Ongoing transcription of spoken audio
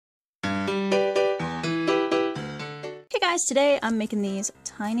guys, today I'm making these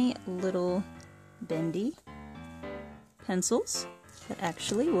tiny little bendy pencils that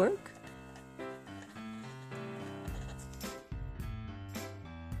actually work.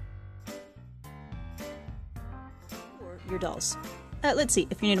 For your dolls. Let's see,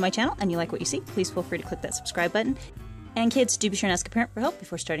 if you're new to my channel and you like what you see, please feel free to click that subscribe button. And kids, do be sure and ask a parent for help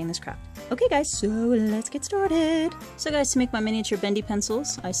before starting this craft. Okay guys, so let's get started. So guys, to make my miniature bendy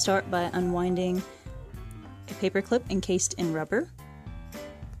pencils, I start by unwinding a paper clip encased in rubber.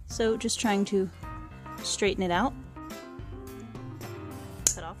 So just trying to straighten it out.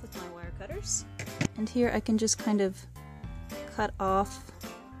 Cut off with my wire cutters. And here I can just kind of cut off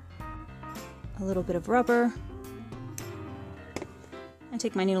a little bit of rubber. I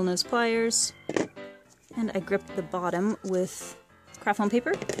take my needle nose pliers and I grip the bottom with craft foam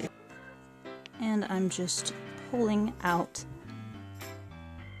paper, and I'm just pulling out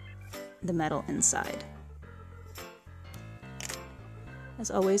the metal inside.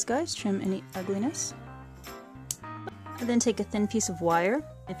 As always guys, trim any ugliness. I then take a thin piece of wire.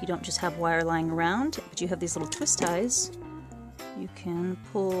 If you don't just have wire lying around, but you have these little twist ties, you can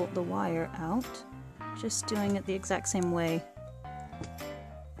pull the wire out, just doing it the exact same way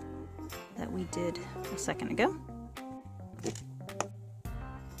that we did a second ago.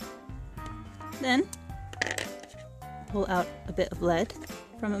 Then pull out a bit of lead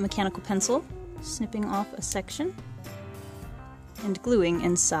from a mechanical pencil, snipping off a section and gluing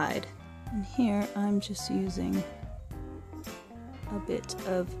inside. And here I'm just using a bit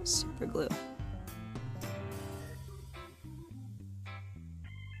of super glue.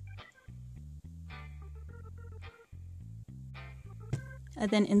 I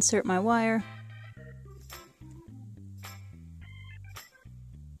then insert my wire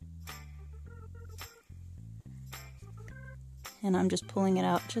and I'm just pulling it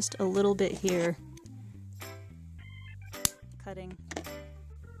out just a little bit here, cutting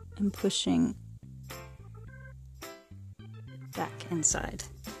and pushing back inside.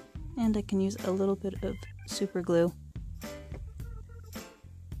 And I can use a little bit of super glue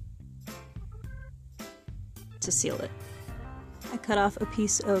to seal it. I cut off a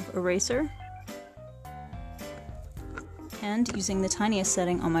piece of eraser, and using the tiniest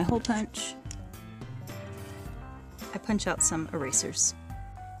setting on my hole punch, I punch out some erasers.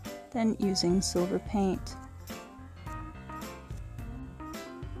 Then using silver paint,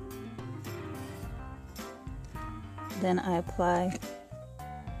 then I apply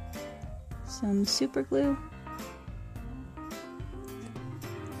some super glue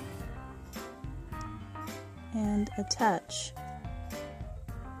and attach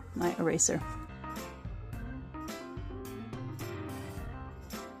my eraser.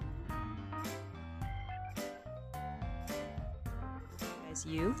 Guys,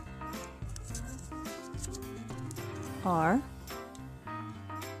 you are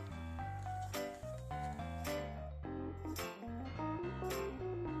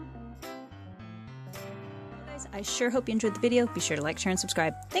guys, I sure hope you enjoyed the video. Be sure to like, share, and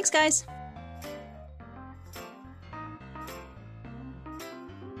subscribe. Thanks guys!